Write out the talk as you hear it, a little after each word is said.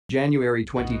January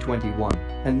 2021,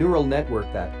 a neural network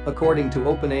that, according to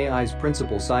OpenAI's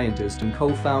principal scientist and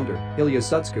co-founder, Ilya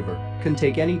Sutskever, can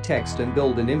take any text and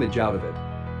build an image out of it.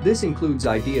 This includes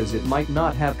ideas it might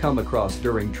not have come across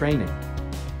during training.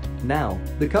 Now,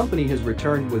 the company has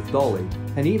returned with DALL-E,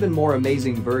 an even more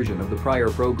amazing version of the prior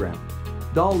program.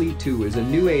 DALL-E 2 is a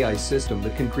new AI system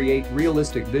that can create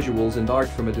realistic visuals and art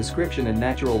from a description in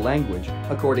natural language,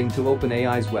 according to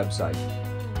OpenAI's website.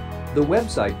 The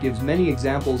website gives many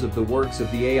examples of the works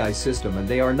of the AI system, and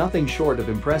they are nothing short of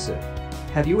impressive.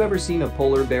 Have you ever seen a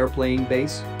polar bear playing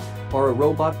bass? Or a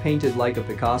robot painted like a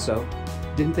Picasso?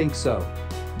 Didn't think so.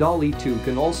 DALL-E 2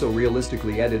 can also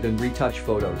realistically edit and retouch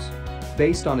photos.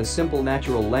 Based on a simple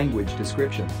natural language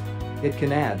description. It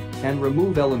can add and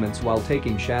remove elements while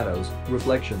taking shadows,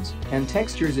 reflections, and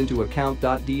textures into account.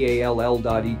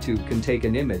 DALL-E 2 can take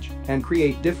an image and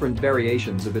create different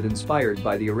variations of it inspired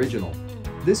by the original.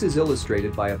 This is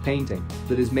illustrated by a painting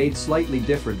that is made slightly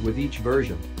different with each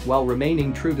version, while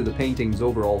remaining true to the painting's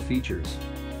overall features.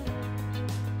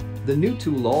 The new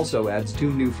tool also adds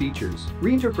 2 new features: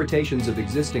 reinterpretations of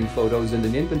existing photos and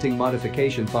an inputting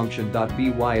modification function.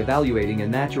 By evaluating a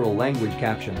natural language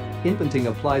caption, inputting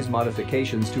applies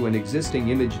modifications to an existing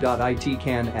image. It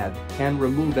can add and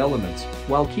remove elements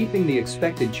while keeping the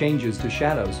expected changes to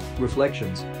shadows,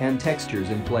 reflections, and textures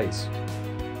in place.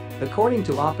 According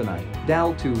to OpenAI,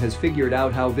 DALL-E 2 has figured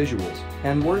out how visuals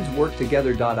and words work together.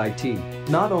 It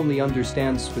not only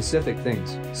understands specific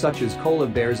things, such as koala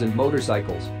bears and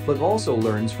motorcycles, but also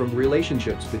learns from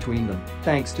relationships between them,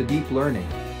 thanks to deep learning.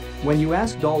 When you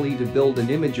ask DALL-E to build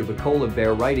an image of a koala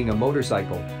bear riding a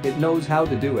motorcycle, it knows how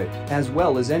to do it, as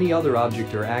well as any other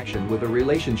object or action with a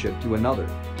relationship to another.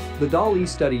 The DALL-E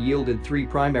study yielded 3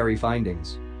 primary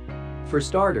findings. For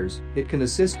starters, it can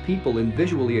assist people in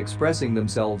visually expressing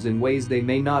themselves in ways they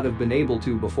may not have been able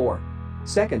to before.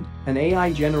 Second, an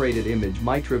AI-generated image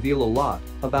might reveal a lot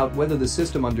about whether the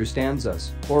system understands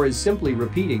us or is simply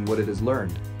repeating what it has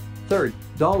learned. Third,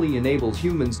 DALL-E enables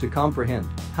humans to comprehend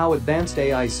how advanced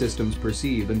AI systems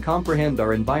perceive and comprehend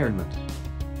our environment.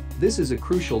 This is a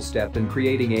crucial step in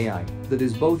creating AI that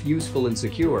is both useful and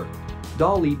secure.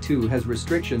 DALL-E 2 has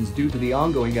restrictions due to the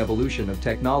ongoing evolution of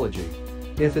technology.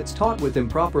 If it's taught with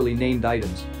improperly named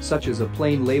items, such as a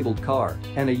plane labeled car,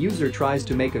 and a user tries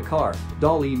to make a car,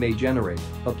 DALL-E may generate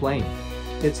a plane.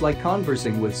 It's like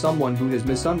conversing with someone who has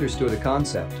misunderstood a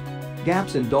concept.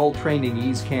 Gaps in DALL-E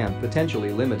training can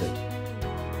potentially limit it.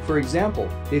 For example,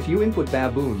 if you input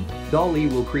baboon, DALL-E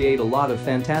will create a lot of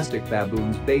fantastic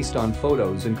baboons based on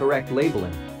photos and correct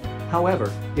labeling.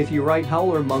 However, if you write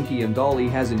howler monkey and DALL-E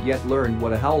hasn't yet learned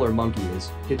what a howler monkey is,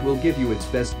 it will give you its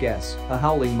best guess, a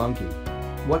howling monkey.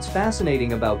 What's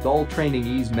fascinating about DALL-E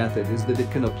training's method is that it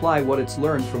can apply what it's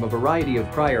learned from a variety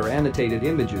of prior annotated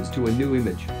images to a new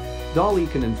image. DALL-E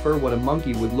can infer what a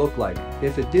monkey would look like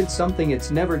if it did something it's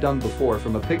never done before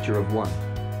from a picture of one.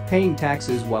 Paying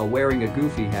taxes while wearing a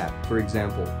goofy hat, for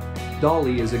example.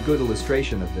 DALL-E is a good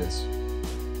illustration of this.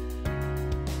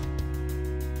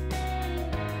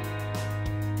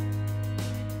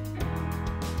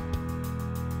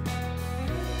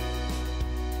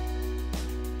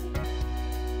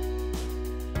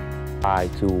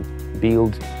 To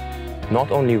build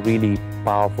not only really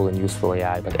powerful and useful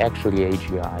AI, but actually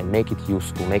AGI, make it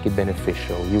useful, make it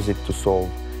beneficial, use it to solve,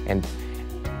 and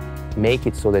make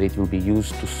it so that it will be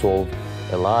used to solve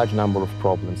a large number of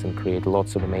problems and create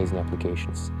lots of amazing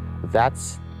applications.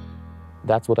 That's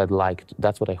what I'd like,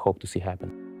 that's what I hope to see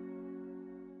happen.